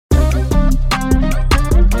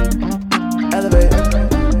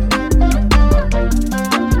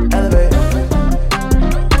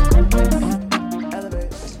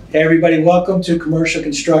Hey everybody, welcome to Commercial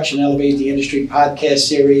Construction Elevate the Industry podcast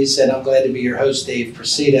series, and I'm glad to be your host, Dave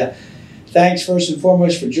Presida. Thanks first and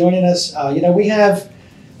foremost for joining us. We have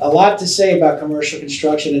a lot to say about commercial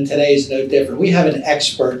construction, and today is no different. We have an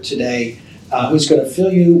expert today who's going to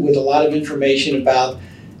fill you with a lot of information about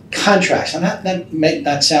contracts. And that may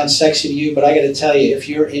not sound sexy to you, but I got to tell you, if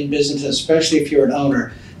you're in business, especially if you're an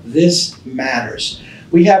owner, this matters.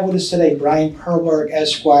 We have with us today Brian Perlberg,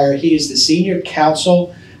 Esquire. He is the Senior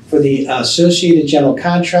Counsel for the Associated General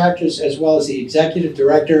Contractors, as well as the Executive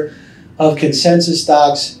Director of Consensus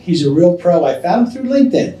Docs. He's a real pro. I found him through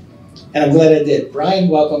LinkedIn, and I'm glad I did. Brian,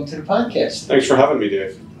 welcome to the podcast. Thanks for having me,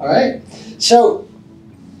 Dave. All right. So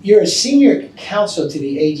you're a Senior Counsel to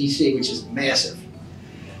the AGC, which is massive.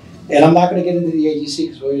 And I'm not going to get into the AGC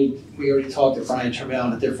because we already talked to Brian Trammell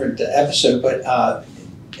in a different episode, but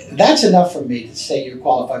that's enough for me to say you're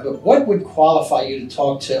qualified. But what would qualify you to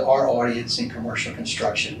talk to our audience in commercial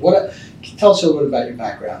construction? Tell us a little bit about your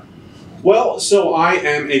background. Well, so I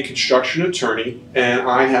am a construction attorney, and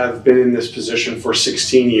I have been in this position for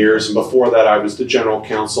 16 years. And before that, I was the general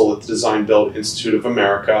counsel at the Design Build Institute of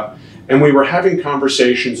America. And we were having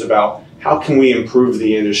conversations about how can we improve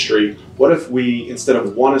the industry? What if we, instead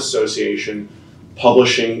of one association,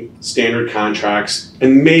 publishing standard contracts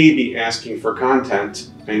and maybe asking for content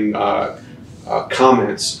and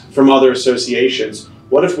comments from other associations,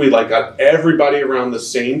 what if we got everybody around the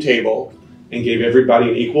same table and gave everybody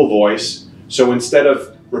an equal voice? So instead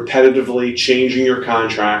of repetitively changing your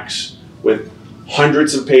contracts with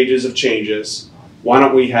hundreds of pages of changes, why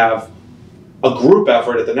don't we have a group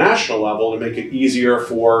effort at the national level to make it easier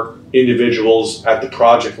for individuals at the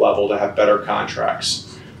project level to have better contracts?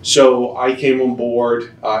 So I came on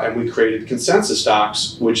board and we created Consensus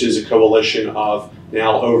Docs, which is a coalition of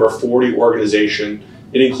now over 40 organizations.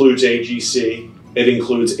 It includes AGC, it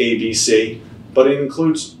includes ABC, but it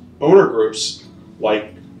includes owner groups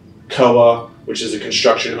like COA, which is the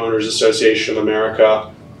Construction Owners Association of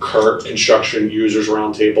America, CURT, Construction Users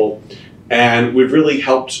Roundtable, and we've really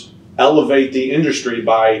helped elevate the industry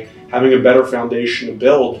by having a better foundation to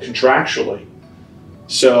build contractually.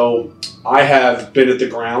 So I have been at the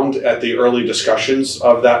ground at the early discussions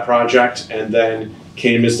of that project and then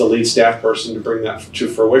came as the lead staff person to bring that to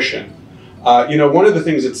fruition. One of the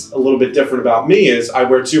things that's a little bit different about me is I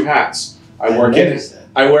wear two hats. I work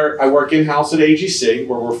in-house at AGC,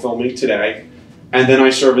 where we're filming today, and then I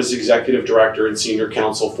serve as executive director and senior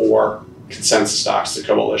counsel for Consensus Docs, the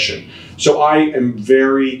coalition. So I am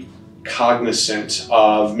very cognizant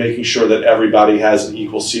of making sure that everybody has an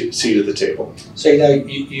equal seat at the table. So you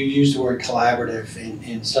use the word collaborative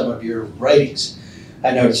in some of your writings. I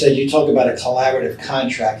noticed that you talk about a collaborative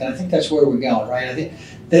contract, and I think that's where we're going, right? I think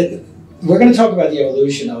that we're going to talk about the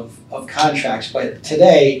evolution of contracts, but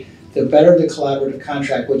today, the better the collaborative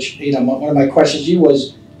contract, which, one of my questions to you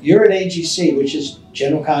was, you're at AGC, which is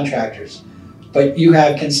general contractors, but you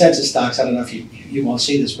have Consensus Docs. I don't know if you won't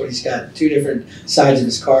see this, but he's got two different sides of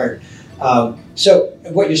his card. So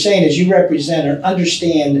what you're saying is you represent or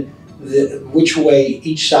understand which way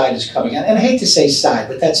each side is coming out. And I hate to say side,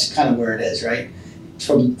 but that's kind of where it is, right?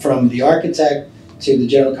 From the architect to the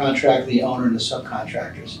general contractor, the owner, and the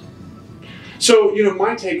subcontractors. So,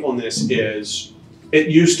 my take on this is it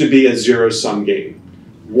used to be a zero-sum game.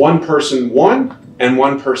 One person won and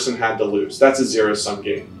one person had to lose. That's a zero-sum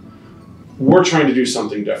game. We're trying to do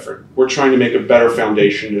something different. We're trying to make a better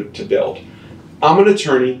foundation to build. I'm an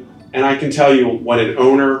attorney, and I can tell you when an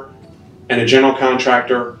owner and a general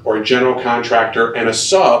contractor or a general contractor and a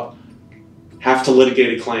sub have to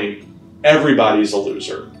litigate a claim, everybody's a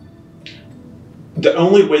loser. The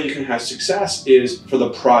only way you can have success is for the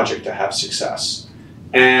project to have success.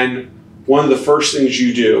 And one of the first things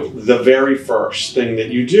you do, the very first thing that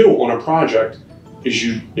you do on a project is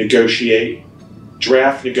you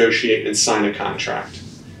draft, negotiate, and sign a contract.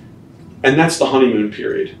 And that's the honeymoon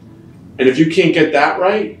period. And if you can't get that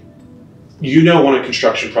right, on a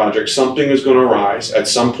construction project, something is going to arise. At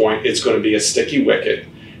some point, it's going to be a sticky wicket.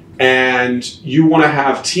 And you want to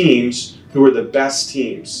have teams who are the best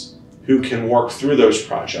teams who can work through those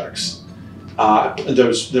projects,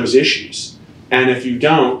 those issues. And if you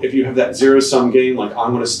have that zero-sum game, like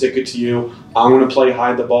I'm going to stick it to you, I'm going to play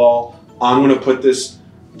hide the ball, I'm going to put this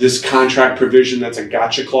contract provision that's a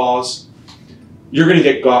gotcha clause, you're going to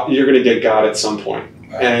get got at some point.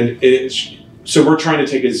 Right. And so we're trying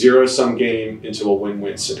to take a zero-sum game into a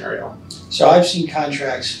win-win scenario. So I've seen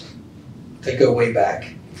contracts that go way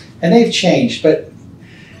back, and they've changed, but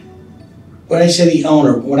when I say the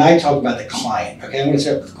owner, when I talk about the client, okay, I'm going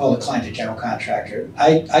to call the client the general contractor.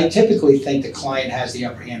 I typically think the client has the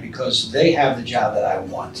upper hand because they have the job that I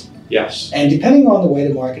want. Yes. And depending on the way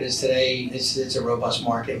the market is today, it's a robust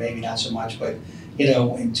market, maybe not so much, but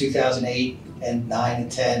in 2008 and 9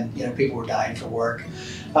 and 10, people were dying for work.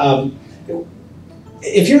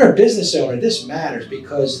 If you're a business owner, this matters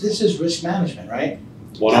because this is risk management, right?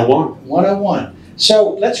 101. 101.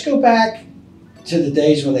 So let's go back to the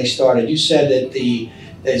days when they started. You said that the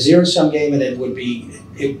zero-sum game, and it would be,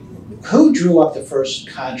 who drew up the first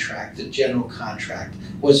contract, the general contract?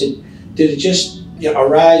 Did it just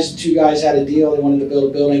arise, two guys had a deal, they wanted to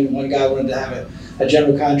build a building, and one guy wanted to have a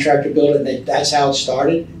general contractor build it, and that's how it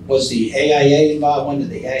started? Was the AIA involved? When did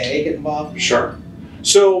the AIA get involved? Sure.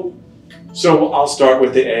 So I'll start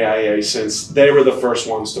with the AIA, since they were the first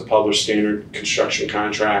ones to publish standard construction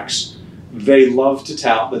contracts. They love to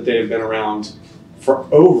tout that they've been around for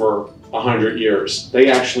over 100 years. They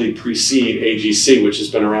actually precede AGC, which has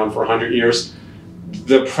been around for 100 years.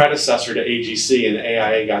 The predecessor to AGC and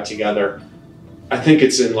AIA got together. I think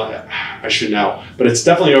it's in, I should know, but it's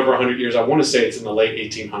definitely over 100 years. I want to say it's in the late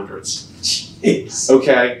 1800s. Jeez.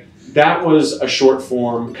 Okay, that was a short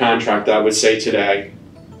form contract, I would say today.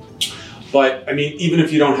 But I mean, even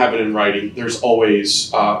if you don't have it in writing, there's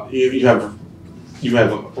always you have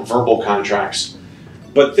verbal contracts.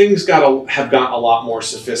 But things have gotten a lot more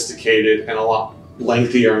sophisticated and a lot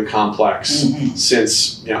lengthier and complex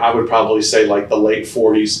since I would probably say like the late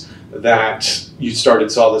 40s that you saw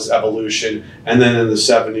this evolution, and then in the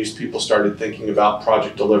 70s people started thinking about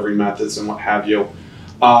project delivery methods and what have you.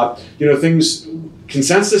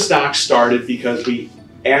 Consensus docs started because we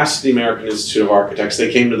asked the American Institute of Architects.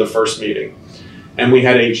 They came to the first meeting, and we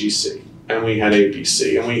had AGC, and we had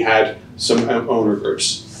ABC, and we had some owner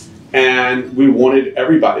groups, and we wanted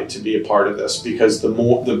everybody to be a part of this because the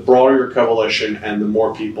broader your coalition and the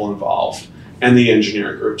more people involved, and the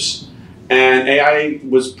engineering groups. And AIA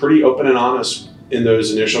was pretty open and honest in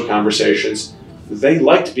those initial conversations. They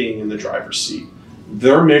liked being in the driver's seat.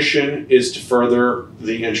 Their mission is to further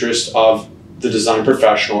the interest of the design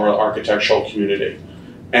professional or architectural community.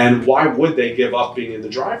 And why would they give up being in the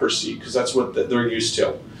driver's seat? Because that's what they're used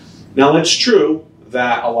to. Now, it's true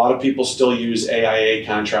that a lot of people still use AIA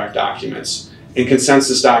contract documents, and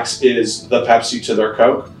consensus docs is the Pepsi to their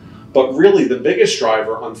Coke. But really, the biggest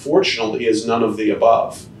driver, unfortunately, is none of the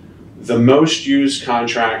above. The most used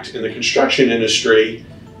contract in the construction industry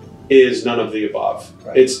is none of the above.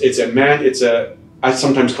 Right. I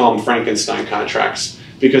sometimes call them Frankenstein contracts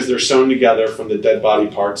because they're sewn together from the dead body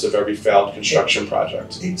parts of every failed construction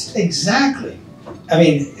project. It's exactly. I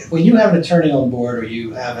mean, when you have an attorney on board, or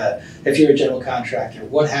if you're a general contractor,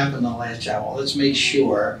 what happened on the last job? Well, let's make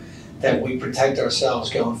sure that we protect ourselves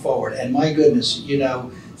going forward. And my goodness,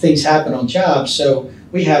 things happen on jobs, so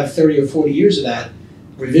we have 30 or 40 years of that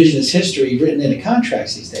revisionist history written into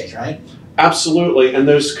contracts these days, right? Absolutely, and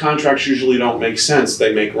those contracts usually don't make sense.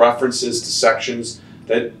 They make references to sections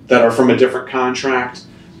that are from a different contract.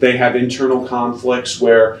 They have internal conflicts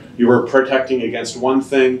where you were protecting against one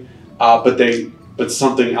thing, but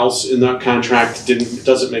something else in that contract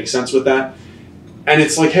doesn't make sense with that. And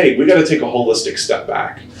it's like, hey, we got to take a holistic step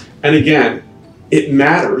back. And again, it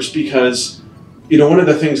matters because one of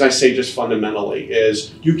the things I say just fundamentally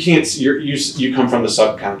is you come from the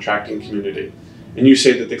subcontracting community, and you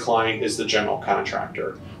say that the client is the general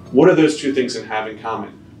contractor. What do those two things have in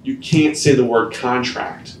common? You can't say the word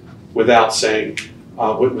contract without saying,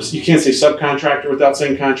 you can't say subcontractor without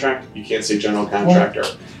saying contract, you can't say general contractor.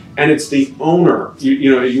 And it's the owner,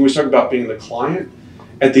 you always talk about being the client.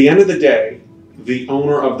 At the end of the day, the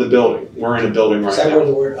owner of the building, we're in a building right now. Is that where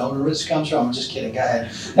the word onerous comes from? I'm just kidding, go ahead.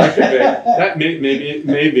 That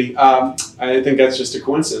maybe. I think that's just a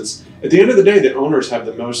coincidence. At the end of the day, the owners have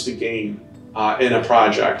the most to gain in a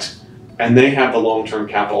project, and they have the long-term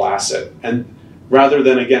capital asset. And rather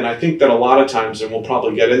than, again, I think that a lot of times, and we'll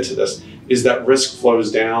probably get into this, is that risk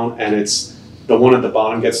flows down and it's the one at the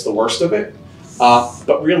bottom gets the worst of it.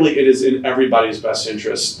 But really, it is in everybody's best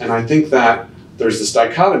interest. And I think that there's this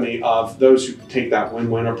dichotomy of those who take that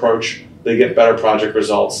win-win approach, they get better project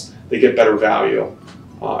results, they get better value.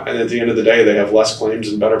 And at the end of the day, they have less claims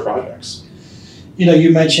and better projects.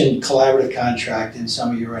 You mentioned collaborative contract in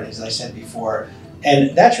some of your writings, as I said before,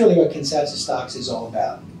 and that's really what consensus docs is all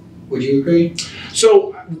about. Would you agree?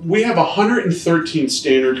 So we have 113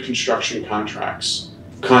 standard construction contract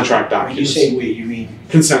documents. When you say we, you mean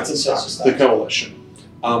consensus docs, the coalition.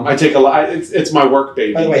 I take a lot. It's my work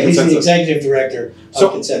baby. By the way, he's the executive director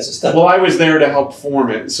of Consensus Docs. Well, I was there to help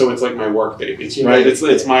form it, so it's like my work baby, right? It's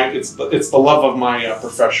the love of my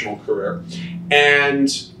professional career, and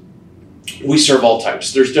we serve all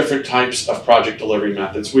types. There's different types of project delivery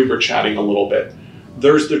methods. We were chatting a little bit.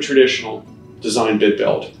 There's the traditional design, bid,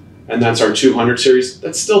 build. and that's our 200 series.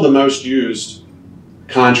 That's still the most used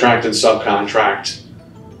contract and subcontract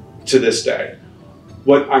to this day.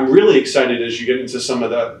 What I'm really excited as you get into some of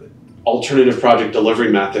the alternative project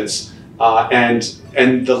delivery methods,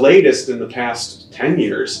 and the latest in the past 10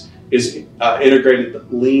 years is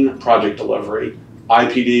integrated lean project delivery,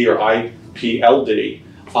 IPD or IPLD.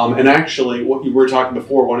 And actually, what you were talking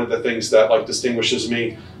before, one of the things that distinguishes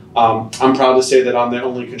me, I'm proud to say that I'm the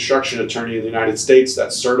only construction attorney in the United States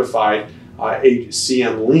that's certified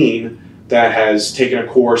ACM Lean, that has taken a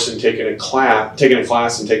course and taken a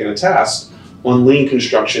class and taken a test on lean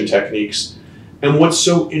construction techniques. And what's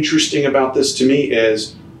so interesting about this to me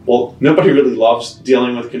is, well, nobody really loves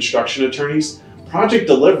dealing with construction attorneys. Project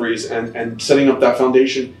deliveries and setting up that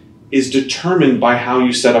foundation is determined by how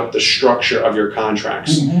you set up the structure of your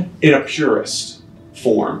contracts in a purist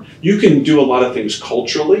form. You can do a lot of things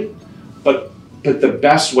culturally, but the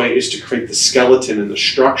best way is to create the skeleton and the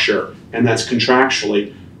structure, and that's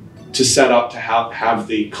contractually, to set up to have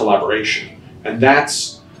the collaboration. And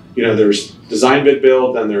that's, there's design bid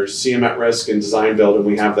build, then there's CM at risk and design build, and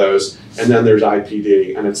we have those, and then there's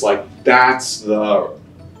IPD, and it's that's the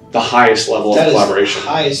highest level of collaboration. That is the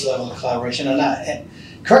highest level of collaboration. And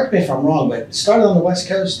correct me if I'm wrong, but it started on the West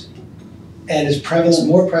Coast and is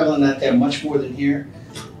more prevalent out there, much more than here.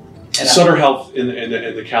 And Sutter Health in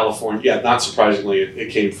the California, not surprisingly,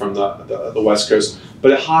 it came from the West Coast,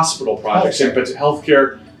 but hospital projects, but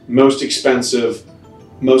healthcare, most expensive,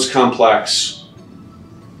 most complex.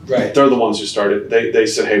 Right. They're the ones who started. They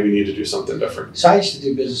said, hey, we need to do something different. So I used to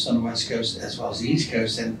do business on the West Coast as well as the East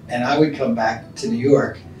Coast, and I would come back to New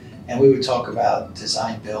York and we would talk about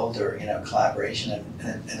design build or collaboration,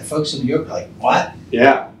 and the folks in New York were like, what?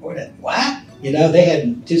 Yeah. What? They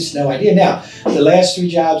had just no idea. Now, the last 3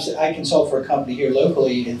 jobs, I consult for a company here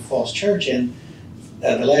locally in Falls Church, and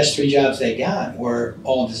the last 3 jobs they got were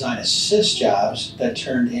all design assist jobs that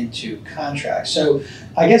turned into contracts. So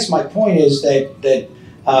I guess my point is that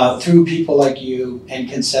through people like you and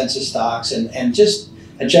consensus docs and just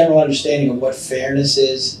a general understanding of what fairness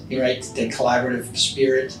is, right, the collaborative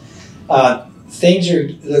spirit,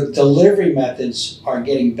 the delivery methods are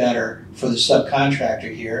getting better for the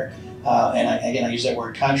subcontractor here. And I use that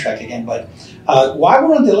word contract again, but why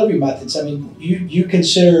we're on delivery methods, I mean, you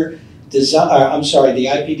consider the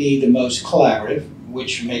IPD the most collaborative,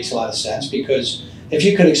 which makes a lot of sense, because if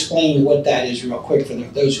you could explain what that is real quick for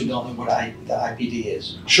those who don't know what the IPD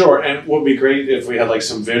is. Sure, and it would be great if we had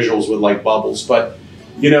some visuals with bubbles, but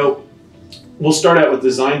we'll start out with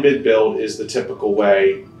design bid build is the typical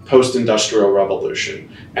way post-industrial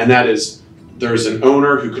revolution, and that is there's an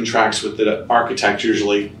owner who contracts with the architect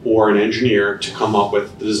usually or an engineer to come up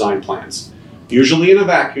with the design plans, usually in a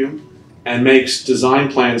vacuum, and makes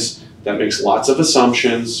design plans that makes lots of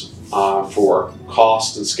assumptions for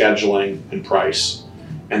cost and scheduling and price,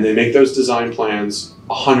 and they make those design plans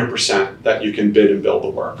 100% that you can bid and build the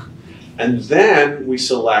work. And then we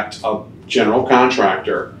select a general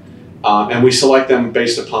contractor, and we select them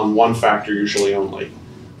based upon one factor usually only: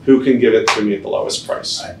 who can give it to me at the lowest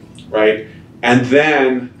price, right? And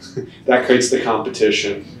then that creates the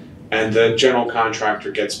competition, and the general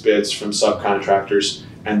contractor gets bids from subcontractors,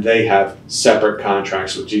 and they have separate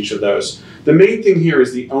contracts with each of those. The main thing here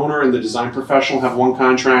is the owner and the design professional have one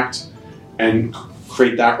contract and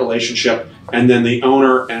create that relationship, and then the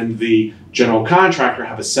owner and the general contractor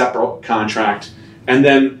have a separate contract. And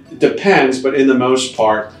then it depends, but in the most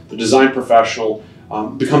part, the design professional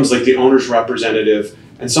becomes the owner's representative,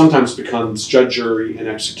 and sometimes becomes judge, jury, and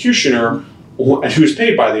executioner, who's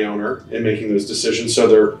paid by the owner in making those decisions. So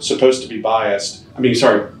they're supposed to be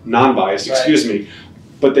non-biased, excuse me,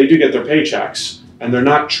 but they do get their paychecks, and they're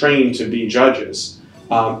not trained to be judges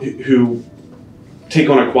who take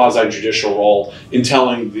on a quasi-judicial role in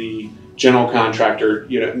telling the general contractor,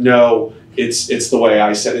 no, it's the way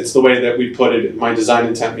I said, it's the way that we put it, my design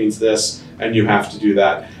intent means this, and you have to do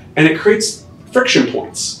that. And it creates friction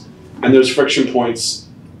points. And those friction points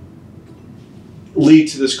lead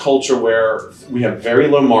to this culture where we have very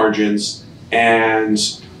low margins, and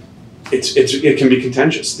it can be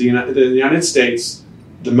contentious. The United States,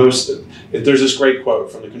 there's this great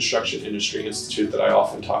quote from the Construction Industry Institute that I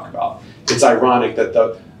often talk about. It's ironic that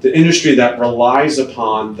the industry that relies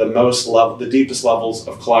upon the deepest levels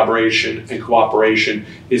of collaboration and cooperation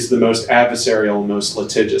is the most adversarial and most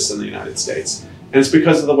litigious in the United States. And it's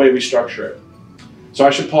because of the way we structure it. So I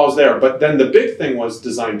should pause there. But then the big thing was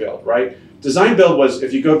design build, right? Design build was,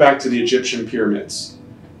 if you go back to the Egyptian pyramids,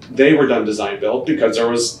 they were done design build because there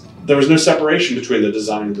was no separation between the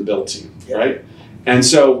design and the build team, right? And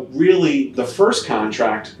so really the first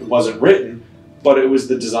contract wasn't written, but it was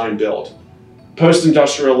the design build.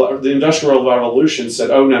 the Industrial Revolution said,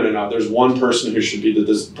 oh, no, there's one person who should be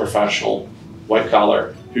the professional, white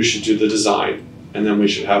collar, who should do the design, and then we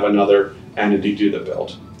should have another entity do the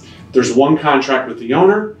build. There's one contract with the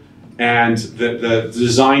owner, and the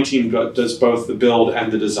design team does both the build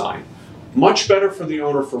and the design. Much better for the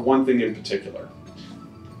owner for one thing in particular.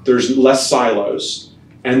 There's less silos,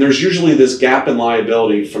 and there's usually this gap in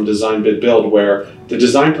liability from design bid build where the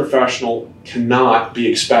design professional cannot be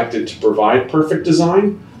expected to provide perfect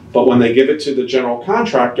design, but when they give it to the general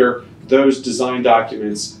contractor, those design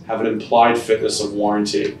documents have an implied fitness of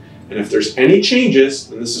warranty. And if there's any changes,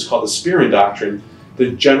 and this is called the Spearing Doctrine,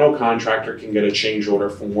 the general contractor can get a change order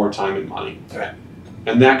for more time and money. Right.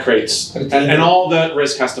 And that creates, and all that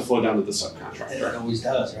risk has to flow down to the subcontractor. It always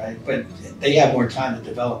does, right? But they have more time to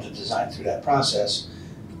develop the design through that process,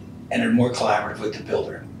 and they're more collaborative with the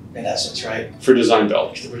builder, in essence, right? For design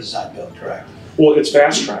build. For design build, correct. Well, it's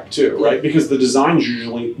fast track too, right? Because the design's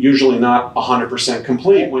usually not 100%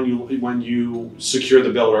 complete when you secure the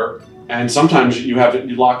builder, and sometimes you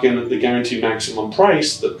lock in the guaranteed maximum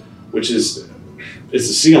price, which is the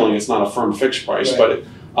ceiling. It's not a firm fixed price, right.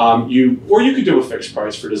 But you could do a fixed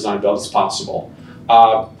price for design build. It's possible,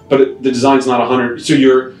 but the design's not 100. So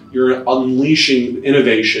you're unleashing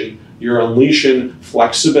innovation. You're unleashing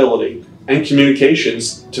flexibility and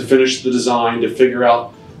communications to finish the design, to figure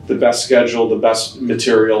out the best schedule, the best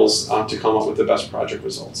materials, to come up with the best project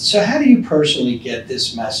results. So how do you personally get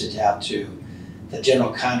this message out to the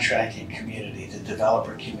general contracting community, the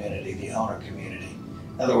developer community, the owner community?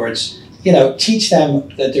 In other words, teach them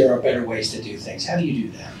that there are better ways to do things. How do you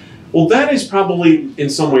do that? Well, that is probably in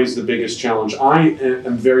some ways the biggest challenge. I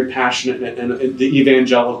am very passionate and the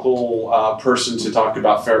evangelical person to talk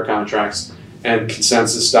about fair contracts and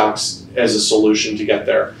consensus stocks as a solution to get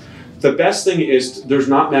there. The best thing is, there's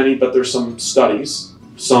not many, but there's some studies,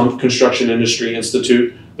 some Construction Industry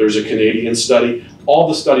Institute, there's a Canadian study. All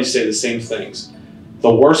the studies say the same things.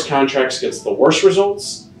 The worst contracts gets the worst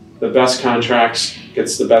results. The best contracts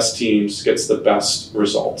gets the best teams, gets the best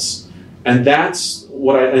results. And that's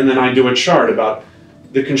and then I do a chart about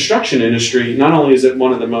the construction industry. Not only is it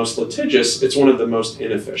one of the most litigious, it's one of the most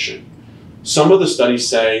inefficient. Some of the studies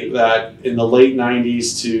say that in the late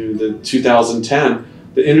 90s to the 2010,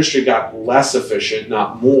 the industry got less efficient,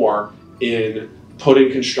 not more, in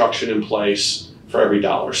putting construction in place for every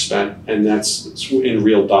dollar spent, and that's in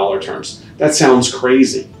real dollar terms. That sounds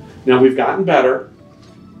crazy. Now, we've gotten better,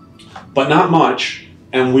 but not much,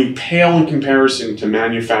 and we pale in comparison to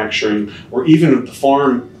manufacturing or even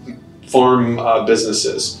farm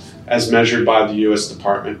businesses as measured by the U.S.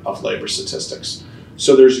 Department of Labor Statistics.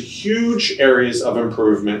 So there's huge areas of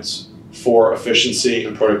improvements for efficiency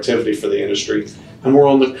and productivity for the industry, and we're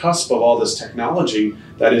on the cusp of all this technology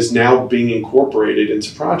that is now being incorporated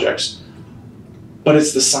into projects. But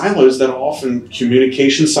it's the silos that are often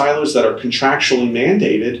communication silos that are contractually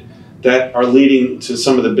mandated that are leading to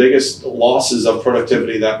some of the biggest losses of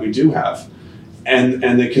productivity that we do have,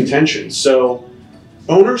 and the contention. So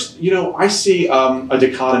owners, I see a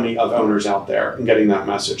dichotomy of owners out there and getting that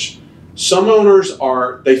message. Some owners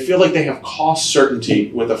they feel like they have cost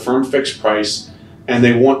certainty with a firm fixed price, and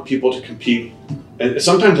they want people to compete. And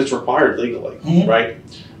sometimes it's required legally, mm-hmm. right?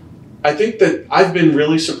 I think that I've been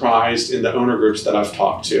really surprised in the owner groups that I've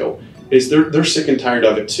talked to is they're sick and tired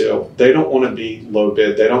of it too. They don't want to be low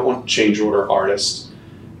bid. They don't want change order artists.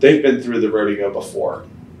 They've been through the rodeo before.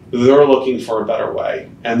 They're looking for a better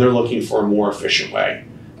way, and they're looking for a more efficient way.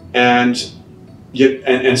 And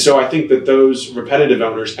so I think that those repetitive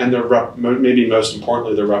owners and maybe most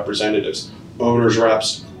importantly their representatives, owners,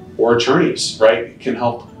 reps, or attorneys, right, can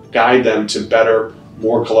help guide them to better,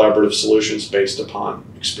 more collaborative solutions based upon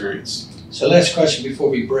experience. So last question before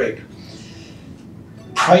we break.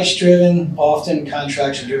 Price-driven, often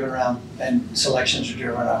contracts are driven around and selections are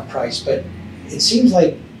driven around price, but it seems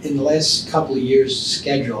like in the last couple of years,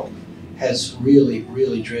 schedule has really,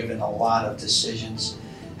 really driven a lot of decisions.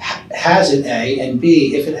 Has it, A, and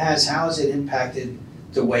B, if it has, how has it impacted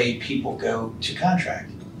the way people go to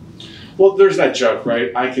contract? Well, there's that joke,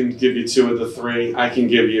 right? I can give you two of the three. I can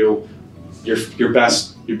give you your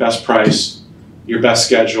best price, your best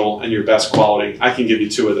schedule, and your best quality. I can give you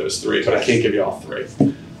two of those three, but I can't give you all three.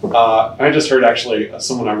 I just heard actually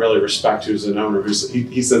someone I really respect who's an owner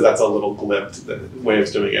he says that's a little glib way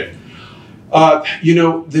of doing it.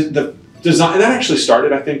 The design, and that actually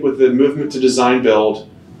started, I think, with the movement to design build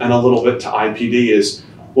and a little bit to IPD is,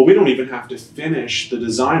 well, we don't even have to finish the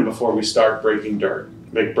design before we start breaking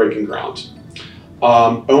ground.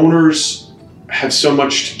 Owners have so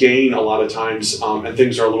much to gain a lot of times, and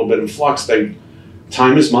things are a little bit in flux.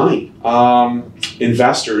 time is money.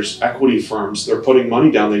 Investors, equity firms, they're putting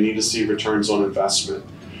money down. They need to see returns on investment.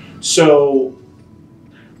 So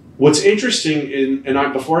what's interesting,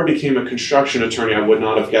 before I became a construction attorney, I would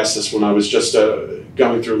not have guessed this when I was just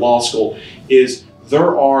going through law school, is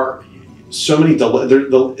there are so many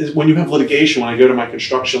when you have litigation, when I go to my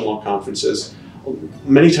construction law conferences,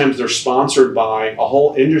 many times they're sponsored by a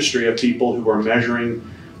whole industry of people who are measuring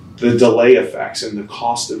the delay effects and the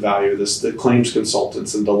cost of value, the claims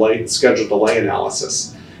consultants and schedule delay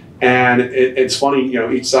analysis. And it's funny,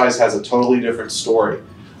 each side has a totally different story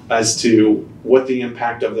as to what the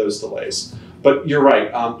impact of those delays. But you're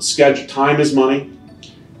right, time is money.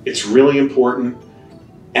 It's really important.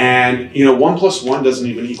 And 1 + 1 doesn't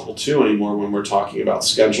even equal 2 anymore when we're talking about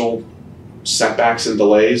schedule setbacks and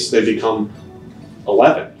delays. They become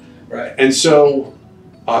 11. Right. And so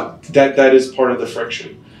that is part of the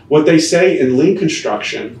friction. What they say in lean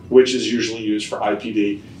construction, which is usually used for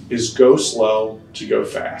IPD, is go slow to go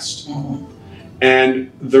fast. Mm-hmm.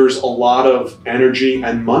 And there's a lot of energy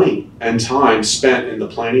and money and time spent in the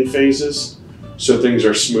planning phases, so things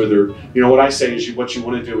are smoother. What I say is what you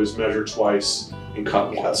want to do is measure twice and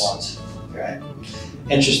cut once. Right.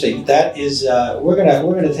 Interesting. That is, we're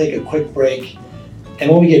gonna take a quick break,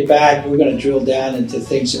 and when we get back, we're gonna drill down into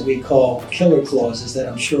things that we call killer clauses that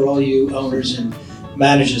I'm sure all you owners and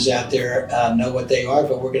managers out there know what they are,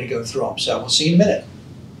 but we're going to go through them. So we'll see you in a minute.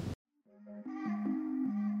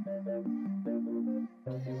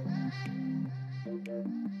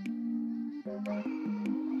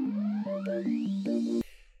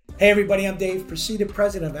 Hey everybody, I'm Dave Presida,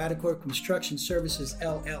 President of Adequate Construction Services,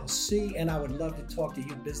 LLC, and I would love to talk to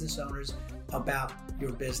you business owners about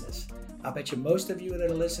your business. I bet you most of you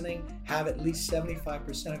that are listening have at least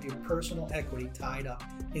 75% of your personal equity tied up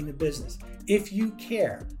in the business. If you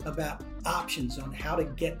care about options on how to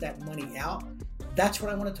get that money out, that's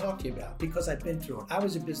what I want to talk to you about, because I've been through it. I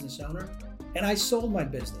was a business owner and I sold my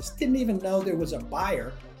business. Didn't even know there was a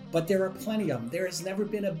buyer, but there are plenty of them. There has never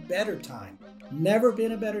been a better time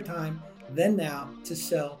than now to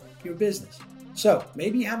sell your business. So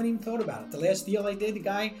maybe you haven't even thought about it. The last deal I did,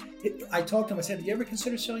 I talked to him, I said, "Did you ever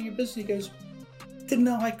consider selling your business?" He goes, "Didn't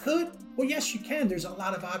know I could." Well, yes, you can. There's a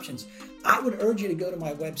lot of options. I would urge you to go to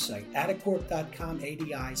my website, adicorp.com,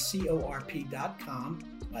 ADICORP.com,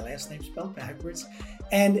 my last name spelled backwards,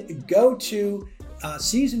 and go to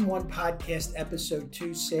Season 1 Podcast, Episode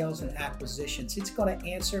 2, Sales and Acquisitions. It's going to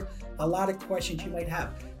answer a lot of questions you might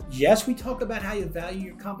have. Yes, we talk about how you value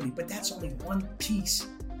your company, but that's only one piece,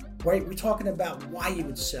 right? We're talking about why you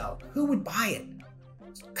would sell, who would buy it,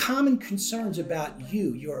 common concerns about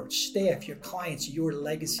you, your staff, your clients, your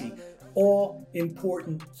legacy, all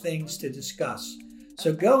important things to discuss.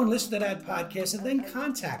 So go and listen to that podcast and then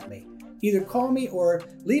contact me. Either call me or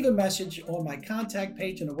leave a message on my contact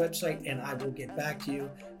page on the website and I will get back to you,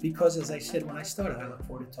 because as I said when I started, I look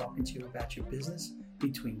forward to talking to you about your business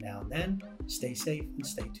between now and then. Stay safe and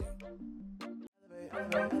stay tuned.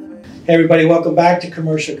 Hey everybody, welcome back to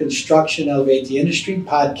Commercial Construction Elevate the Industry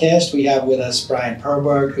podcast. We have with us Brian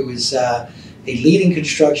Perberg, who is a leading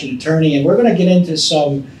construction attorney, and we're going to get into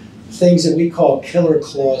some things that we call killer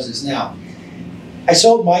clauses. Now, I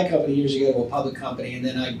sold my company years ago to a public company, and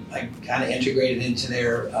then I kind of integrated into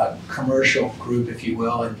their commercial group, if you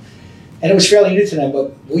will, and it was fairly new to them,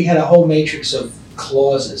 but we had a whole matrix of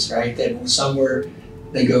clauses, right, that some were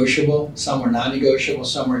negotiable, some were non-negotiable,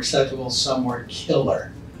 some were acceptable, some were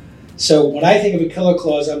killer. So when I think of a killer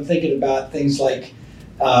clause, I'm thinking about things like,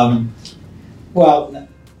 not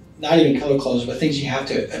even killer clauses, but things you have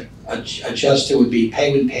to adjust to would be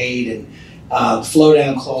pay when paid and flow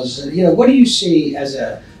down clauses. What do you see as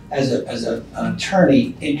an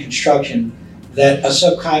attorney in construction that a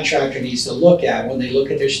subcontractor needs to look at when they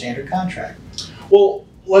look at their standard contract? Well,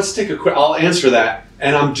 let's take I'll answer that.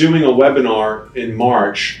 And I'm doing a webinar in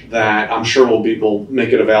March that I'm sure we'll make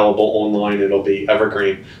it available online. It'll be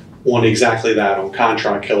evergreen on exactly that, on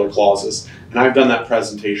contract killer clauses. And I've done that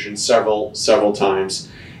presentation several times.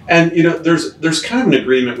 And there's kind of an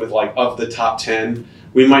agreement with of the top 10,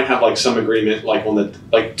 we might have some agreement on the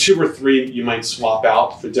 2 or 3 you might swap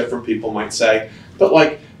out for different people might say,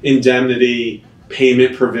 but indemnity,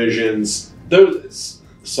 payment provisions,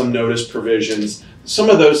 some notice provisions.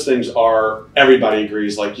 Some of those things are, everybody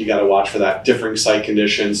agrees, you got to watch for that. Differing site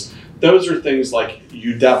conditions. Those are things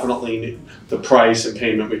you definitely need. The price and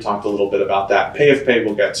payment, we talked a little bit about that. Pay if paid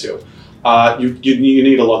we'll get to. You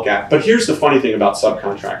need to look at. But here's the funny thing about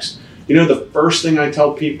subcontracts. The first thing I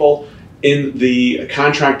tell people in the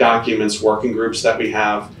contract documents working groups that we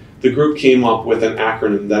have, the group came up with an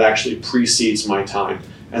acronym that actually precedes my time.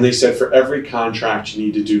 And they said for every contract you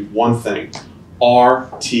need to do one thing.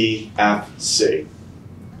 RTFC.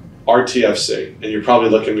 RTFC. And you're probably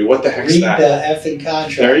looking at me, what the heck's Read that? the effing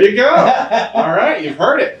contract. There you go. All right, you've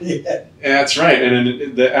heard it. Yeah. That's right.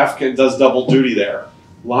 And the F does double duty there.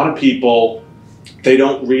 A lot of people, they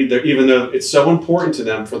don't read even though it's so important to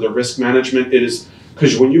them for the risk management, it is,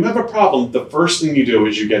 because when you have a problem, the first thing you do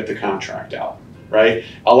is you get the contract out, right?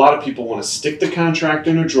 A lot of people want to stick the contract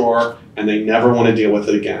in a drawer and they never want to deal with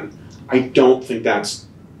it again. I don't think that's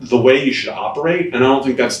the way you should operate, and I don't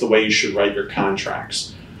think that's the way you should write your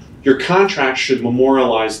contracts. Your contract should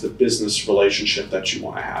memorialize the business relationship that you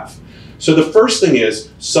want to have. So the first thing is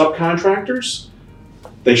subcontractors,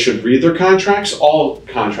 they should read their contracts. All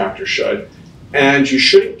contractors should. And you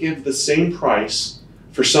shouldn't give the same price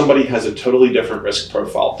for somebody who has a totally different risk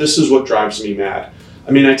profile. This is what drives me mad.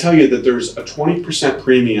 I mean, I tell you that there's a 20%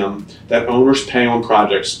 premium that owners pay on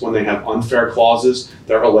projects when they have unfair clauses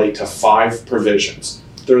that relate to 5 provisions.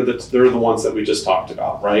 They're the ones that we just talked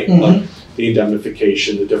about, right? Mm-hmm. Like the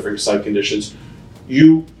indemnification, the different site conditions.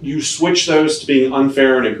 You switch those to being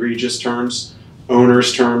unfair and egregious terms,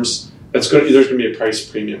 onerous terms, there's going to be a price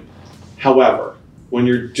premium. However, when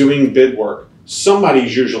you're doing bid work,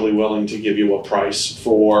 somebody's usually willing to give you a price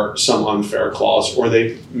for some unfair clause, or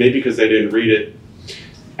maybe because they didn't read it.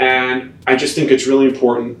 And I just think it's really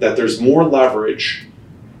important that there's more leverage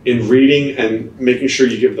in reading and making sure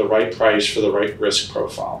you give the right price for the right risk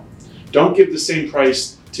profile. Don't give the same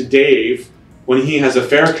price to Dave when he has a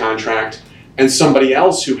fair contract and somebody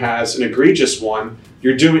else who has an egregious one.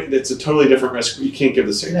 It's a totally different risk. You can't give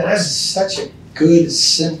the same price. That's such a good,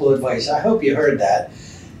 simple advice. I hope you heard that.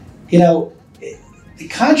 You know, the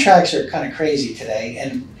contracts are kind of crazy today,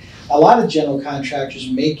 and a lot of general contractors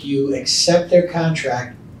make you accept their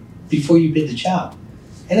contract before you bid the job.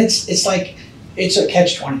 And it's like, it's a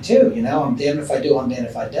catch-22, you know, I'm damned if I do, I'm damned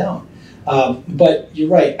if I don't. But you're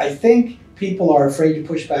right, I think people are afraid to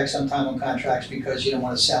push back sometime on contracts because you don't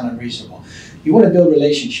want to sound unreasonable. You want to build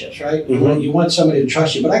relationships, right? Mm-hmm. You want somebody to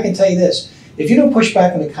trust you. But I can tell you this, if you don't push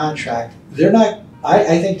back on the contract,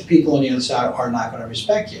 I think the people on the other side are not going to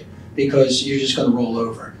respect you because you're just going to roll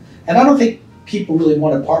over. And I don't think people really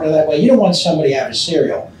want to partner that way. You don't want somebody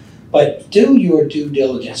adversarial, but do your due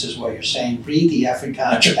diligence is what you're saying. Read the effing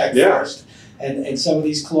contract first and some of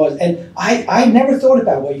these clauses. And I never thought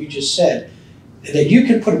about what you just said, that you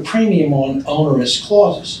can put a premium on onerous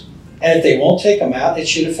clauses. And if they won't take them out, it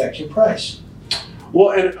should affect your price.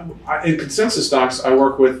 Well, and in Consensus Docs, I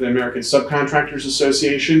work with the American Subcontractors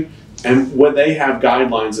Association, and when they have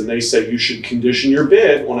guidelines and they say you should condition your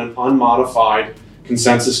bid on an unmodified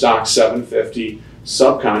Consensus Docs 750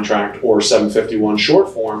 subcontract or 751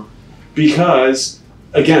 short form, because,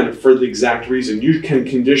 again, for the exact reason, you can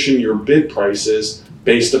condition your bid prices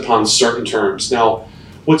based upon certain terms. Now,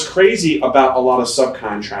 what's crazy about a lot of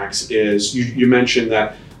subcontracts is you mentioned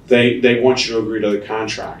that they want you to agree to the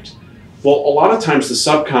contract. Well, a lot of times the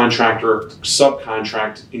subcontract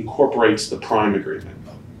incorporates the prime agreement.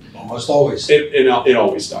 Almost always. It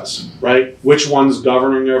always does, right? Which one's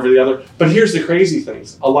governing over the other? But here's the crazy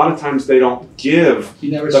things. A lot of times they don't give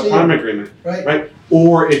the prime agreement, right?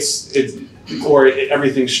 Or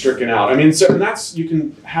everything's stricken out. I mean, so and that's, you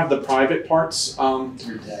can have the private parts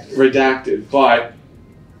redacted, but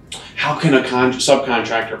how can a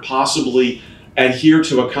subcontractor possibly adhere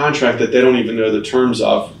to a contract that they don't even know the terms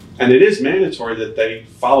of? And it is mandatory that they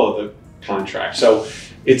follow the contract. So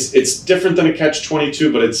it's different than a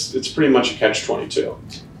catch-22, but it's pretty much a catch-22.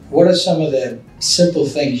 What are some of the simple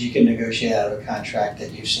things you can negotiate out of a contract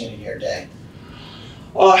that you've seen in your day?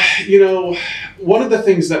 One of the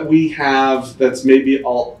things that we have that's maybe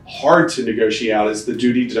hard to negotiate out is the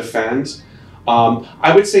duty to defend.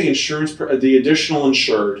 I would say insurance, the additional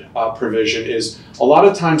insured provision is, a lot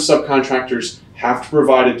of times subcontractors have to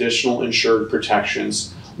provide additional insured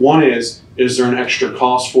protections. One is there an extra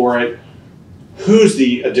cost for it? Who's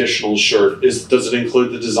the additional insured? Does it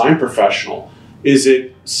include the design professional? Is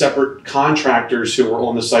it separate contractors who are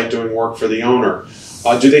on the site doing work for the owner?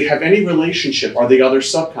 Do they have any relationship? Are they other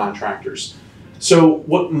subcontractors? So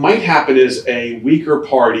what might happen is a weaker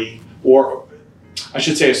party, or I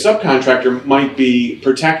should say a subcontractor, might be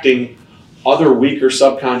protecting other weaker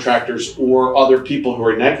subcontractors or other people who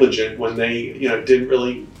are negligent when they didn't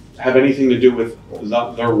really have anything to do with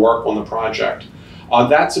their work on the project.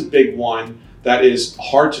 That's a big one that is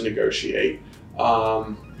hard to negotiate.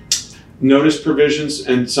 Notice provisions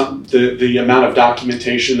and the amount of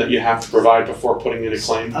documentation that you have to provide before putting in a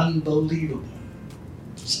claim. Unbelievable.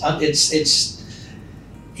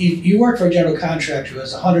 You work for a general contractor who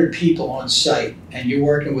has 100 people on site, and you're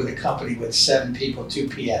working with a company with 7 people, 2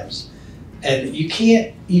 PMs, and you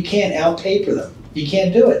can't outpaper them. You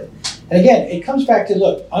can't do it. And again, it comes back to,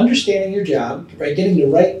 look, understanding your job, right? Getting the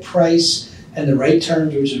right price and the right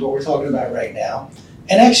terms, which is what we're talking about right now,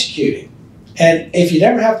 and executing. And if you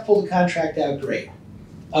never have to pull the contract out, great.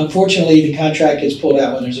 Unfortunately, the contract gets pulled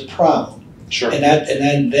out when there's a problem. Sure. And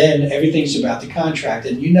then everything's about the contract.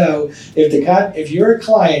 And if your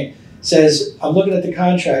client says, I'm looking at the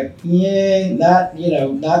contract,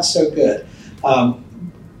 not so good.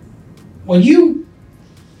 When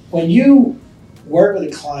you work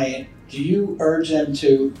with a client, do you urge them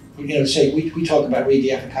to, say, we talk about read the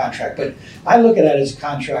effing contract, but I look at it as a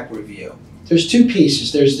contract review. There's two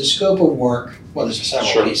pieces. There's the scope of work. Well, there's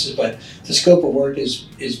several pieces, but the scope of work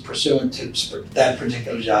is pursuant to that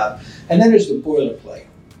particular job. And then there's the boilerplate,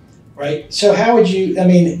 right? So how would you,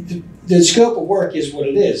 the scope of work is what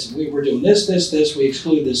it is. We're doing this, we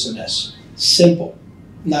exclude this and this. Simple.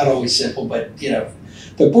 Not always simple, but,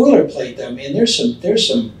 the boilerplate, though, there's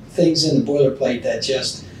some things in the boilerplate that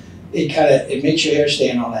just, it makes your hair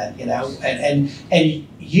stand on that, and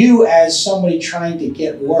you as somebody trying to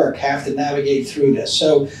get work have to navigate through this.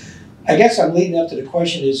 So I guess I'm leading up to the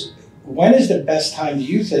question is, when is the best time, do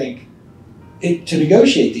you think, to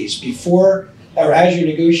negotiate these? Before or as you're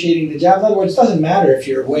negotiating the job? In other words, it doesn't matter if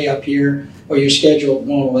you're way up here or your schedule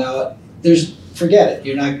won't allow it. Forget it.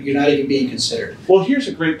 You're not even being considered. Well, here's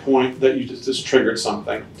a great point that you just triggered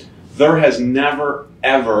something. There has never,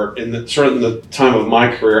 ever, certainly in the time of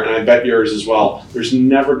my career, and I bet yours as well, there's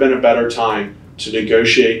never been a better time to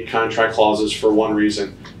negotiate contract clauses for one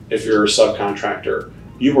reason. If you're a subcontractor,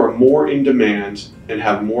 you are more in demand and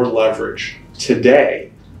have more leverage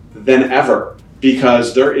today than ever,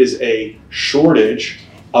 because there is a shortage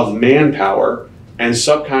of manpower and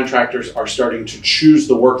subcontractors are starting to choose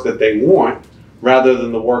the work that they want rather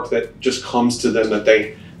than the work that just comes to them that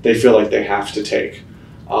they feel like they have to take.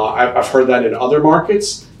 I've heard that in other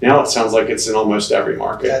markets. Now it sounds like it's in almost every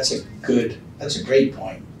market. That's a great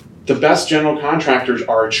point. The best general contractors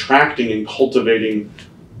are attracting and cultivating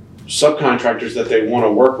subcontractors that they want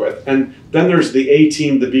to work with. And then there's the A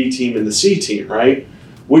team, the B team, and the C team, right?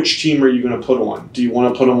 Which team are you going to put on? Do you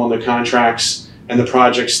want to put them on the contracts and the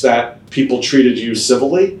projects that people treated you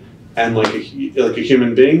civilly and like a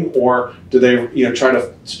human being, or do they try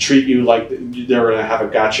to treat you like they're going to have a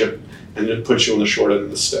gotcha and then put you on the short end of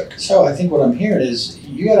the stick? So I think what I'm hearing is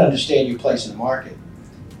you got to understand your place in the market,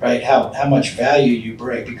 right? How much value you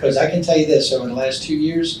bring. Because I can tell you this, over the last 2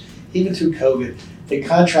 years, even through COVID, the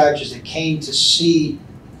contractors that came to see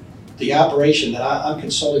the operation that I'm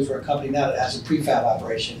consulting for a company now that has a prefab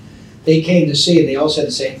operation, they came to see and they all said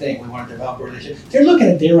the same thing. We want to develop a relationship. They're looking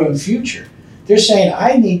at their own future. They're saying,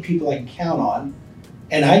 I need people I can count on,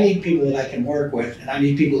 and I need people that I can work with, and I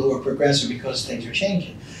need people who are progressive because things are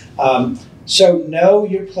changing. So know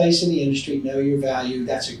your place in the industry, know your value.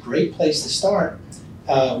 That's a great place to start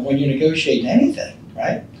when you're negotiating anything,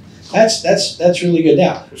 right? That's really good.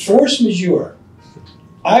 Now, force majeure.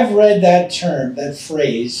 I've read that term, that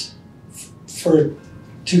phrase, for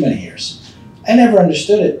too many years. I never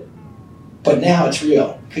understood it, but now it's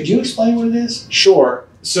real. Could you explain what it is? Sure.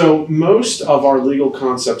 So most of our legal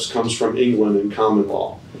concepts comes from England and common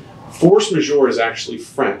law. Force majeure is actually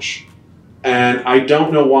French. And I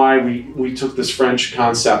don't know why we took this French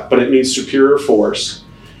concept, but it means superior force.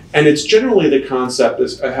 And it's generally the concept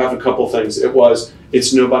is, I have a couple things.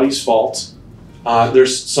 It's nobody's fault.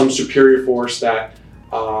 There's some superior force that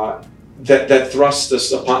thrusts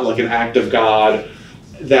us upon, like an act of God,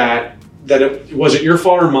 that it wasn't your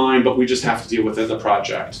fault or mine, but we just have to deal with it in the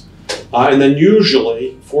project. And then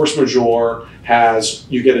usually force majeure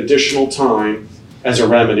you get additional time as a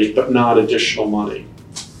remedy, but not additional money,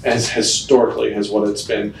 as historically has what it's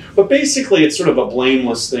been. But basically it's sort of a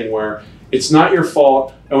blameless thing where it's not your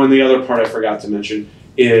fault. Oh, and the other part I forgot to mention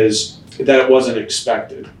is that it wasn't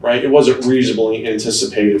expected, right? It wasn't reasonably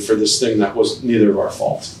anticipated for this thing that was neither of our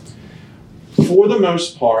fault. For the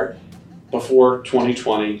most part, before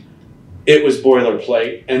 2020, it was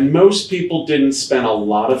boilerplate, and most people didn't spend a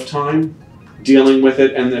lot of time dealing with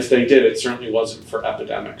it, and if they did, it certainly wasn't for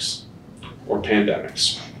epidemics or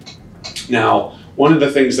pandemics. Now, one of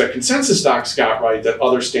the things that consensus docs got right that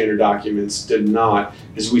other standard documents did not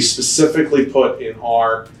is we specifically put in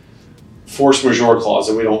our force majeure clause,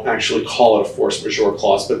 and we don't actually call it a force majeure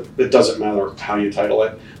clause, but it doesn't matter how you title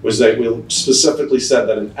it, was that we specifically said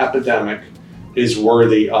that an epidemic is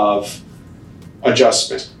worthy of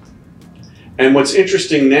adjustment. And what's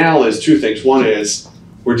interesting now is two things. One is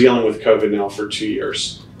we're dealing with COVID now for 2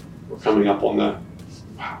 years. We're coming up on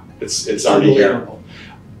it's already here.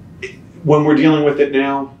 When we're dealing with it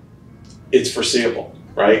now, it's foreseeable,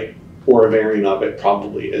 right? Or a variant of it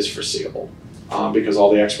probably is foreseeable because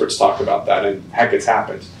all the experts talk about that, and heck, it's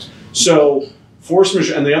happened. So force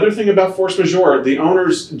majeure, and the other thing about force majeure, the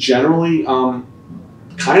owners generally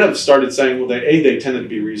kind of started saying, well, they tended to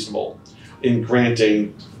be reasonable in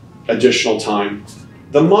granting additional time.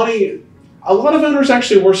 The money, a lot of owners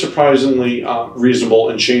actually were surprisingly reasonable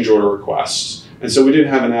in change order requests. And so we didn't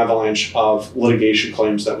have an avalanche of litigation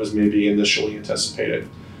claims that was maybe initially anticipated.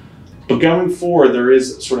 But going forward, there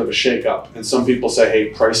is sort of a shakeup. And some people say, hey,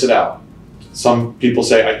 price it out. Some people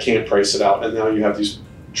say, I can't price it out. And now you have these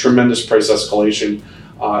tremendous price escalation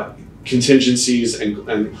contingencies.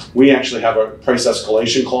 And we actually have a price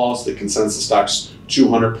escalation clause. The consensus stock's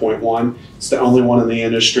 200.1. It's the only one in the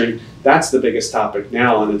industry. That's the biggest topic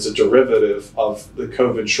now, and it's a derivative of the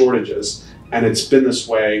COVID shortages. And it's been this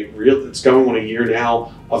way, it's going on a year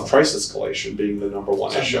now of price escalation being the number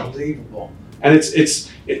one issue. Unbelievable. And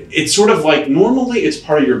it's sort of like, normally it's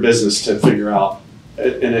part of your business to figure out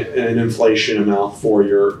an inflation amount for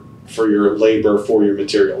your labor, for your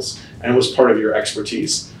materials, and it was part of your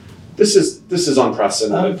expertise. This is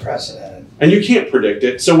unprecedented. Unprecedented. And you can't predict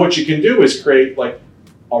it. So what you can do is create like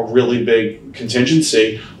a really big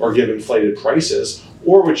contingency or give inflated prices,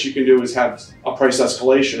 or what you can do is have a price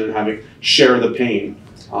escalation and having share the pain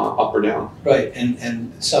up or down. Right,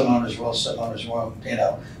 and some owners will, some owners won't,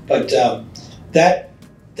 But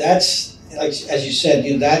that's like, as you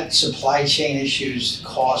said, that supply chain issues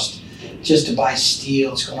cost just to buy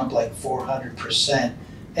steel, it's gone up like 400%,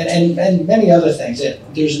 and many other things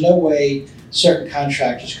that there's no way certain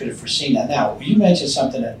contractors could have foreseen that. Now, you mentioned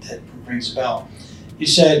something that rings a bell. You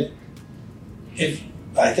said,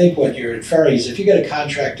 I think what you're inferring is if you got a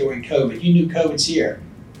contract during COVID, you knew COVID's here,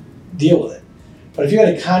 deal with it. But if you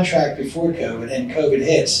had a contract before COVID and COVID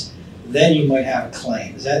hits, then you might have a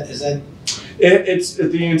claim. Is that? It's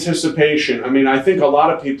the anticipation. I mean, I think a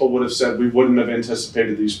lot of people would have said we wouldn't have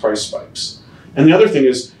anticipated these price spikes. And the other thing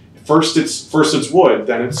is, first it's wood,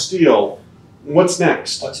 then it's steel. What's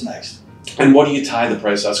next? What's next? And what do you tie the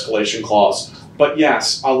price escalation clause? But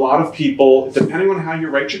yes, a lot of people, depending on how you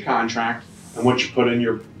write your contract and what you put in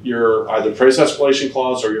your either price escalation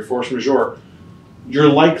clause or your force majeure, you're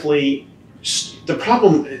likely. The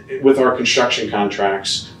problem with our construction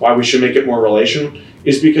contracts, why we should make it more relational,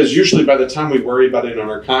 is because usually by the time we worry about it in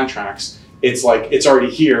our contracts, it's like it's already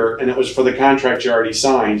here and it was for the contract you already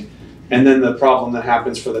signed. And then the problem that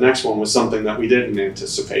happens for the next one was something that we didn't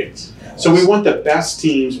anticipate. So we want the best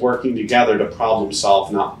teams working together to problem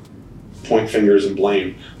solve, not point fingers and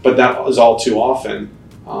blame. But that is all too often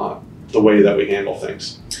the way that we handle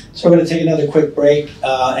things. So we're going to take another quick break.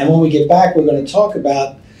 And when we get back, we're going to talk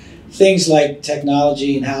about things like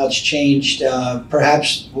technology and how it's changed.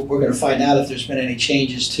 Perhaps we're going to find out if there's been any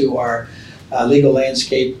changes to our legal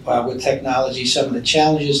landscape with technology, some of the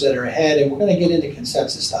challenges that are ahead, and we're going to get into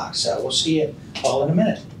consensus stocks. So we'll see you all in a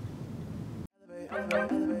minute.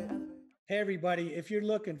 Hey everybody, if you're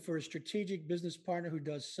looking for a strategic business partner who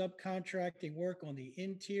does subcontracting work on the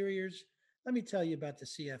interiors, let me tell you about the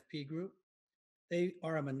CFP Group. They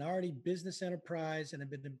are a minority business enterprise and have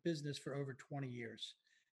been in business for over 20 years.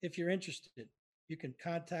 If you're interested, you can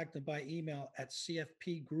contact them by email at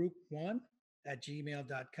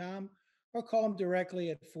cfpgroup1@gmail.com or call them directly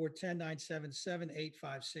at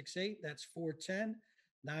 410-977-8568. That's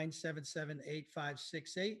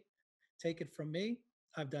 410-977-8568. Take it from me.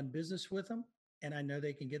 I've done business with them, and I know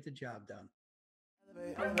they can get the job done.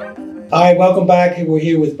 All right, welcome back. We're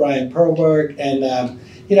here with Brian Perlberg, and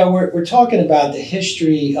we're talking about the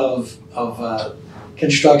history of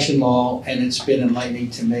construction law, and it's been enlightening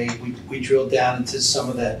to me. We drilled down into some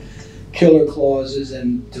of the killer clauses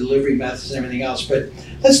and delivery methods and everything else, but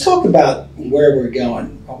let's talk about where we're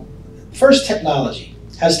going. First, technology.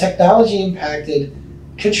 Has technology impacted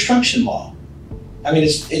construction law? I mean,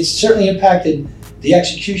 it's certainly impacted the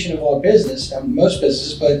execution of our business, most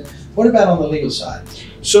businesses, but what about on the legal side?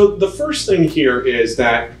 So the first thing here is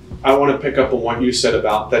that I want to pick up on what you said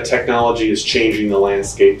about that technology is changing the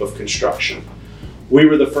landscape of construction. We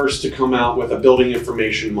were the first to come out with a building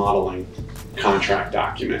information modeling contract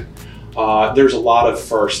document. There's a lot of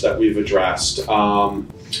firsts that we've addressed. To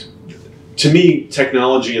me,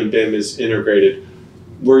 technology and BIM is integrated.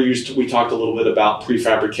 We talked a little bit about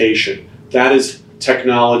prefabrication. That is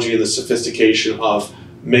technology and the sophistication of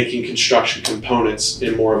making construction components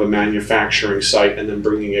in more of a manufacturing site and then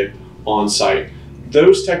bringing it on site.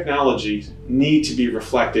 Those technologies need to be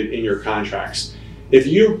reflected in your contracts. If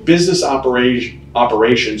your business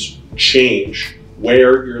operations change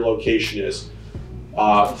where your location is,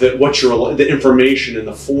 the information in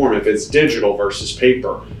the form, if it's digital versus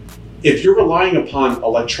paper, if you're relying upon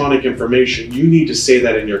electronic information, you need to say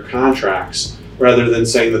that in your contracts rather than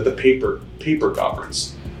saying that the paper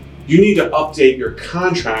governs. you need to update your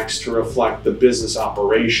contracts to reflect the business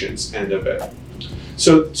operations end of it.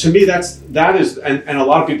 So to me, that is, and a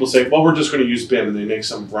lot of people say, well, we're just going to use BIM, and they make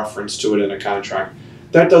some reference to it in a contract.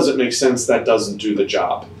 That doesn't make sense. That doesn't do the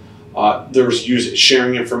job. There's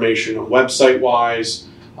sharing information website-wise,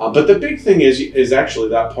 but the big thing is actually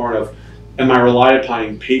that part of, am I relying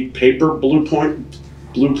upon paper blueprint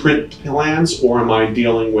plans, or am I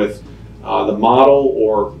dealing with the model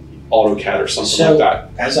or AutoCAD or something like that?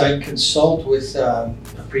 As I consult with a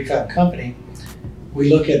prefab company, we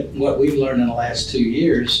look at what we've learned in the last 2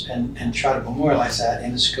 years and try to memorialize that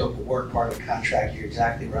in the scope of work part of the contract. You're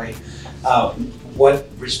exactly right. What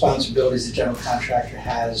responsibilities the general contractor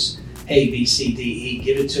has, A, B, C, D, E,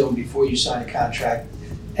 give it to them before you sign a contract,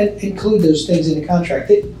 and include those things in the contract.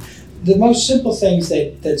 The most simple things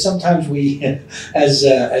that sometimes we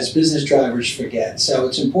as business drivers forget. So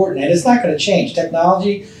it's important, and it's not going to change.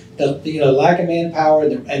 Technology, the lack of manpower,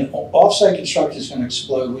 and offsite construction is going to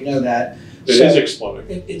explode. We know that. It is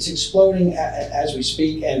exploding. It's exploding as we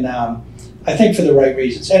speak, and I think for the right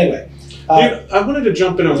reasons. Anyway. I wanted to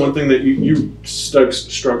jump in on one thing that you stoked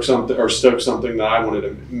something that I wanted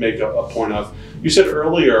to make a point of. You said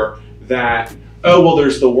earlier that,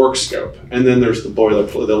 there's the work scope, and then there's the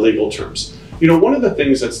legal terms. One of the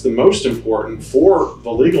things that's the most important for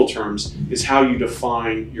the legal terms is how you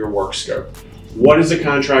define your work scope. What is a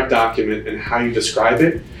contract document, and how you describe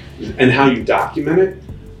it, and how you document it.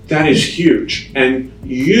 That is huge. And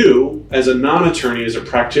you, as a non-attorney, as a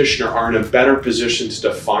practitioner, are in a better position to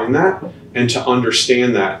define that and to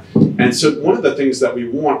understand that. And so one of the things that we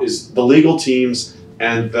want is the legal teams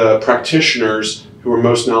and the practitioners who are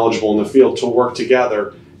most knowledgeable in the field to work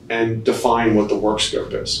together and define what the work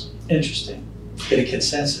scope is. Interesting. Get a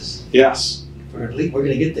consensus. Yes. We're going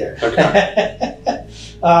to get there. Okay.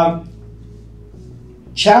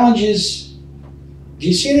 Challenges. Do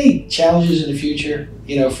you see any challenges in the future,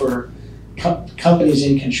 for companies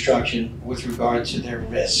in construction with regard to their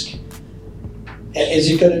risk? Is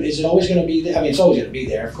it always going to be there? I mean, it's always going to be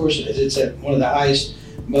there. Of course it is. It's at one of the highest,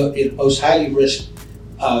 most highly risked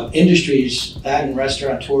industries, that and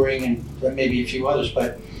restaurant, touring, and maybe a few others.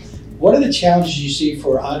 But what are the challenges you see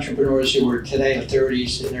for entrepreneurs who are today in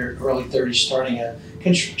their early 30s, starting a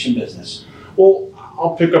construction business? Well,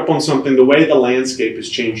 I'll pick up on something. The way the landscape is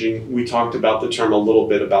changing, we talked about the term a little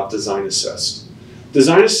bit about design assist.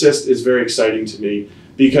 Design assist is very exciting to me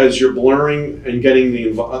because you're blurring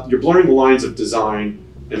the lines of design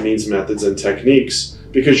and means, methods, and techniques,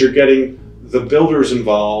 because you're getting the builders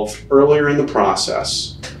involved earlier in the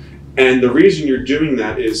process. And the reason you're doing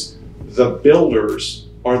that is the builders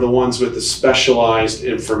are the ones with the specialized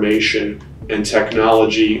information and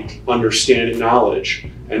technology, understanding, knowledge,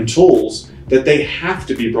 and tools that they have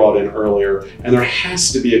to be brought in earlier, and there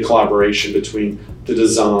has to be a collaboration between the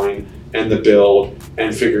design and the build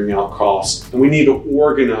and figuring out costs. And we need to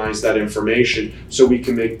organize that information so we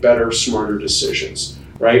can make better, smarter decisions,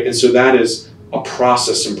 right? And so that is a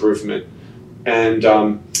process improvement. And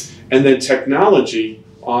then technology,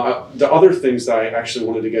 the other things that I actually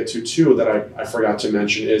wanted to get to too that I forgot to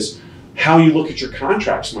mention is how you look at your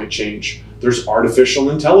contracts might change. There's artificial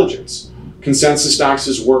intelligence. Consensus Docs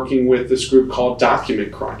is working with this group called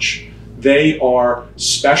Document Crunch. They are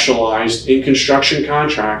specialized in construction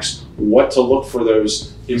contracts, what to look for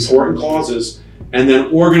those important clauses, and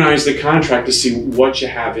then organize the contract to see what you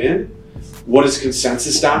have in. What does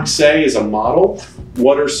Consensus Docs say as a model?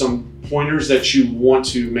 What are some pointers that you want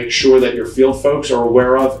to make sure that your field folks are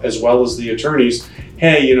aware of, as well as the attorneys?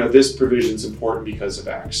 Hey, this provision is important because of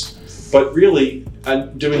X. But really,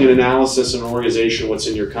 doing an analysis and organization of what's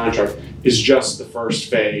in your contract is just the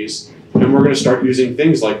first phase. And we're going to start using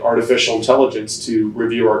things like artificial intelligence to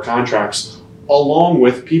review our contracts, along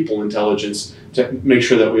with people intelligence, to make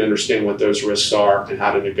sure that we understand what those risks are and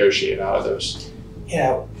how to negotiate out of those.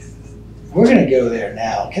 We're going to go there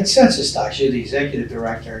now. Consensus Docs, you're the executive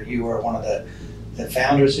director. You are one of the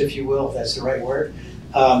founders, if you will, if that's the right word.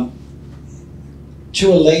 To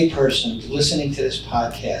a lay person listening to this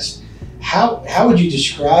podcast, how would you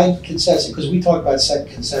describe Consensus? Because we talked about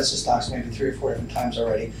Consensus Docs maybe 3 or 4 different times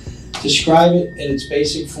already. Describe it in its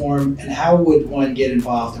basic form, and how would one get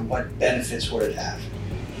involved, and what benefits would it have?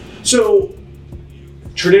 So,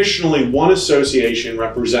 traditionally, one association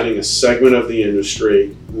representing a segment of the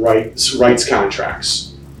industry writes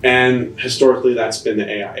contracts, and historically that's been the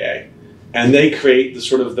AIA. And they create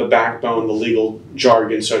the backbone, the legal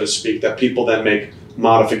jargon, so to speak, that people then make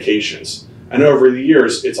modifications. And over the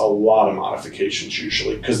years, it's a lot of modifications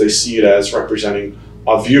usually, because they see it as representing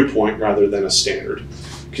a viewpoint rather than a standard.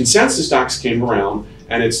 Consensus Docs came around,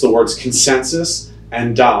 and it's the words consensus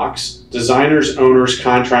and docs, designers, owners,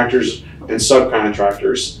 contractors, and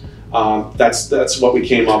subcontractors. That's what we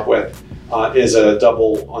came up with, is a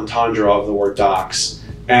double entendre of the word docs.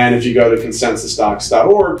 And if you go to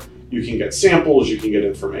consensusdocs.org, you can get samples, you can get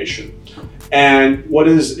information. And what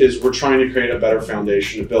is we're trying to create a better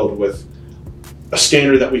foundation to build with a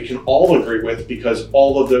standard that we can all agree with, because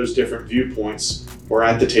all of those different viewpoints were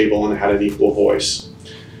at the table and had an equal voice.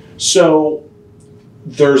 So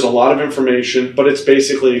there's a lot of information, but it's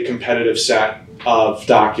basically a competitive set of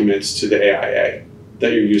documents to the AIA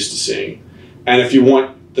that you're used to seeing. And if you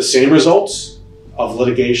want the same results of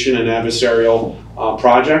litigation and adversarial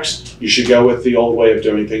projects, you should go with the old way of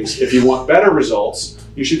doing things. If you want better results,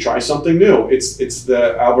 you should try something new. It's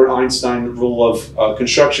the Albert Einstein rule of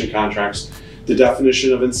construction contracts. The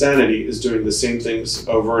definition of insanity is doing the same things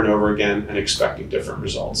over and over again and expecting different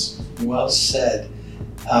results. Well said.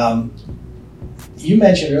 You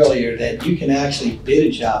mentioned earlier that you can actually bid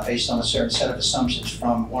a job based on a certain set of assumptions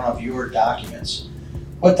from one of your documents.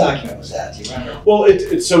 What document was that? Do you remember? Well,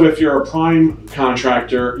 so if you're a prime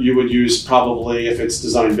contractor, you would use probably, if it's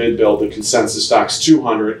design bid build, the Consensus Docs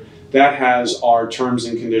 200. That has our terms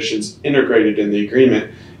and conditions integrated in the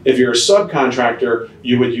agreement. If you're a subcontractor,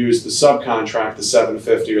 you would use the subcontract, the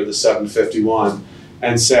 750 or the 751,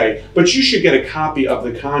 and say, but you should get a copy of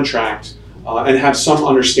the contract and have some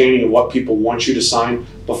understanding of what people want you to sign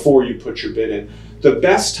before you put your bid in. The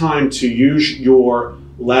best time to use your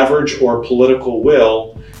leverage or political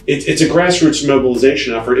will, it's a grassroots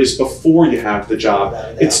mobilization effort, is before you have the job.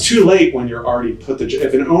 It's too late when you're already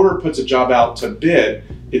if an owner puts a job out to bid,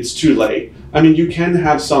 it's too late. I mean, you can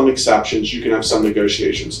have some exceptions, you can have some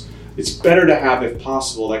negotiations. It's better to have, if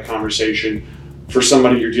possible, that conversation for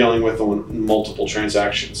somebody you're dealing with on multiple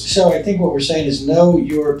transactions. So I think what we're saying is know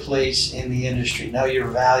your place in the industry, know your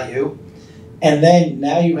value, and then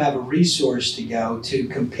now you have a resource to go to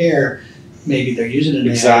compare. Maybe they're using an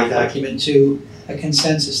AI document to a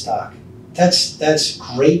consensus doc. That's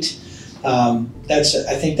great. I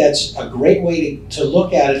think that's a great way to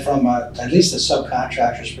look at it from at least a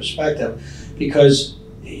subcontractor's perspective, because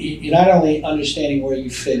you're not only understanding where you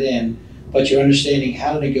fit in, but you're understanding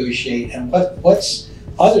how to negotiate and what's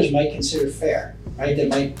others might consider fair, right? That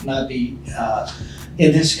might not be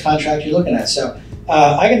in this contract you're looking at. So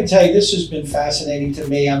I got to tell you, this has been fascinating to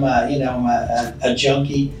me. I'm a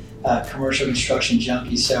junkie. Commercial construction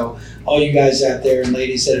junkie. So all you guys out there and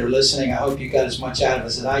ladies that are listening, I hope you got as much out of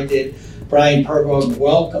us as I did. Brian Perbold,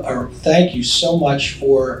 thank you so much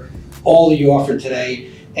for all that you offered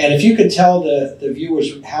today. And if you could tell the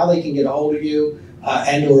viewers how they can get a hold of you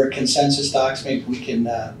and or Consensus Docs, maybe we can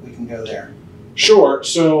go there. Sure.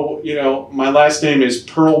 So, my last name is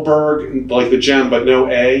Perlberg, like the gem, but no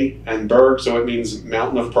A, and Berg, so it means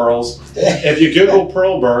mountain of pearls. If you Google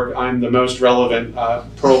Perlberg, I'm the most relevant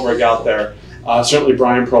Perlberg out there. Certainly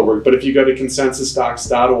Brian Perlberg. But if you go to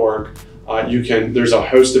consensusdocs.org, there's a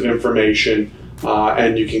host of information,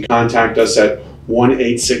 and you can contact us at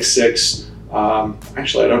 1-866. I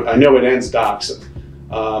know it ends docs,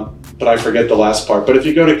 but I forget the last part. But if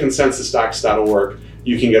you go to consensusdocs.org,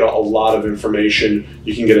 you can get a lot of information.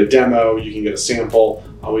 You can get a demo, you can get a sample.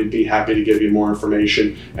 We'd be happy to give you more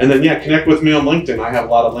information. And then, connect with me on LinkedIn. I have a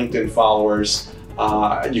lot of LinkedIn followers.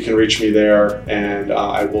 You can reach me there, and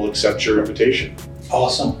I will accept your invitation.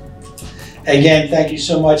 Awesome. Again, thank you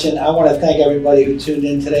so much. And I want to thank everybody who tuned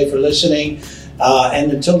in today for listening.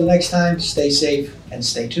 And until the next time, stay safe and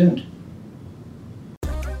stay tuned.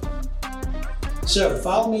 So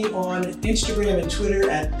follow me on Instagram and Twitter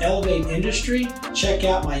at Elevate Industry. Check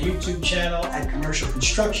out my YouTube channel at Commercial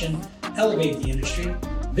Construction, Elevate the Industry.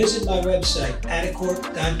 Visit my website,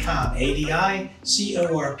 adicorp.com,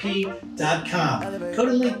 ADICORP.com. Go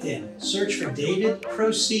to LinkedIn, search for David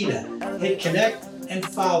Procida, hit connect and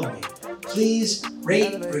follow me. Please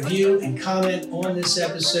rate, review, and comment on this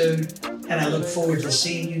episode, and I look forward to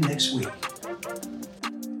seeing you next week.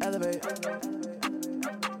 Elevate.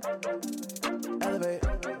 Elevate.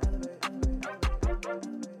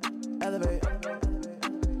 Elevate.